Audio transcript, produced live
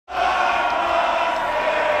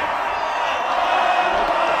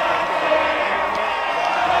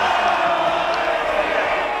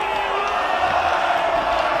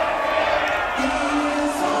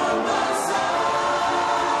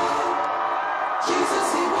Get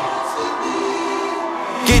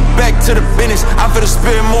back to the business, I feel the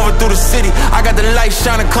spirit moving through the city. I got the light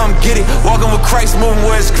shining, come get it. Walking with Christ, moving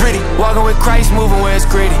where it's gritty. Walking with Christ, moving where it's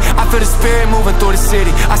gritty. I feel the spirit moving through the city.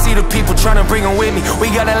 I see the people trying to bring them with me. We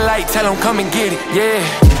got a light, tell them come and get it, yeah.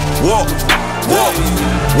 Walk, walk,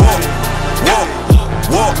 walk, walk,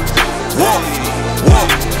 walk, walk, walk.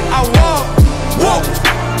 I walk, walk,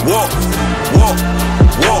 walk, walk,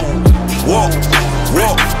 walk, walk,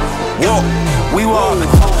 walk, walk. We walk.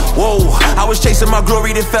 Whoa, I was chasing my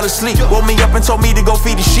glory, then fell asleep. Woke me up and told me to go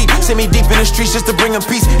feed the sheep. Sent me deep in the streets just to bring them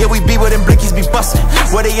peace. Yeah, we be where them blickies be bustin',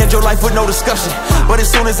 where they end your life with no discussion. But as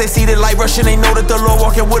soon as they see the light rushing, they know that the Lord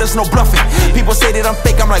walking with us, no bluffing. People say that I'm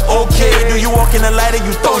fake, I'm like, okay. Do you walk in the light or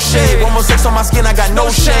you throw shade? 1 more sex on my skin, I got no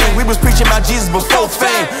shame. We was preaching about Jesus before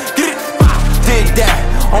fame. Get it? Did that.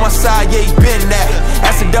 On my side, yeah, he been that.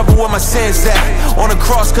 Ask the devil where my sins at. On the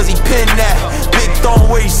cross, cause he pinned that. Big throne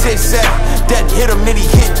where he sits at. That hit him, then he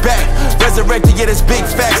hit back. Resurrected, yeah, that's big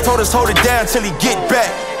facts. Told us hold it down till he get back.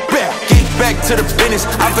 Get back to the business.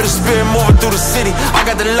 I feel the spirit moving through the city. I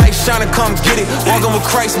got the light shining, come get it. Walking with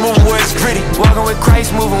Christ, moving where it's gritty. Walking with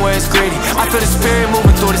Christ, moving where it's gritty. I feel the spirit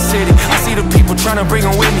moving through the city. I see the people trying to bring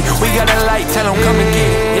them with me. We got a light, tell them come and get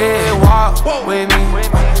it. Yeah, walk with me.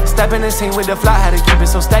 Step in the scene with the fly, had to keep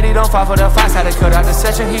it so steady, don't fall for the fox. Had to cut out the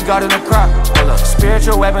session, he got in the crop.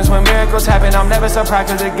 Spiritual weapons when miracles happen, I'm never surprised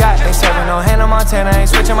cause it got. Ain't serving no Hannah Montana, ain't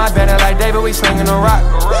switching my banner like David, we slinging a rock.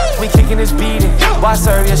 We kicking this beating, why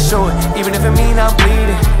serve your short, even if it mean I'm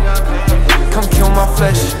bleeding. Come kill my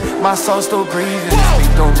flesh, my soul still breathing.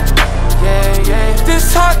 Speak through me. Yeah, yeah.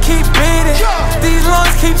 This heart keep beating, these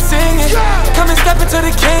lungs keep singing. Come and step into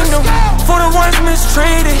the kingdom, for the ones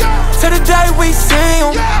mistreated. To the day we see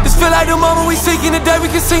them, this feel like the moment we seeking. The day we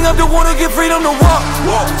can sing up the one to get freedom to walk.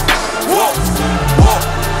 Walk, walk, walk,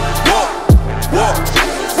 walk, walk,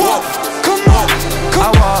 walk. Come on, I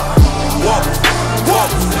walk. Walk,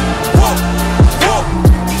 walk, walk, walk,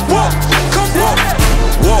 walk, walk,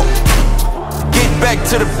 walk. Get back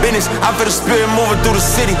to the business. I feel the spirit moving through the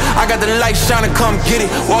city. I got the light shining, come get it.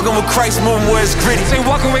 Walking with Christ, moving where it's gritty. Say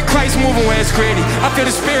walking with Christ, moving where it's gritty. I feel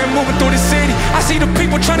the spirit moving through the city. I see the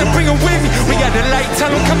people trying to bring them with me. We got the light, tell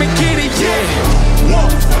them come and get it, yeah.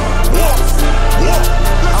 Walk, walk, walk,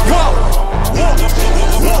 walk, walk,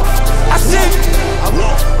 walk, walk. I see.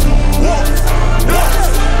 Walk, walk.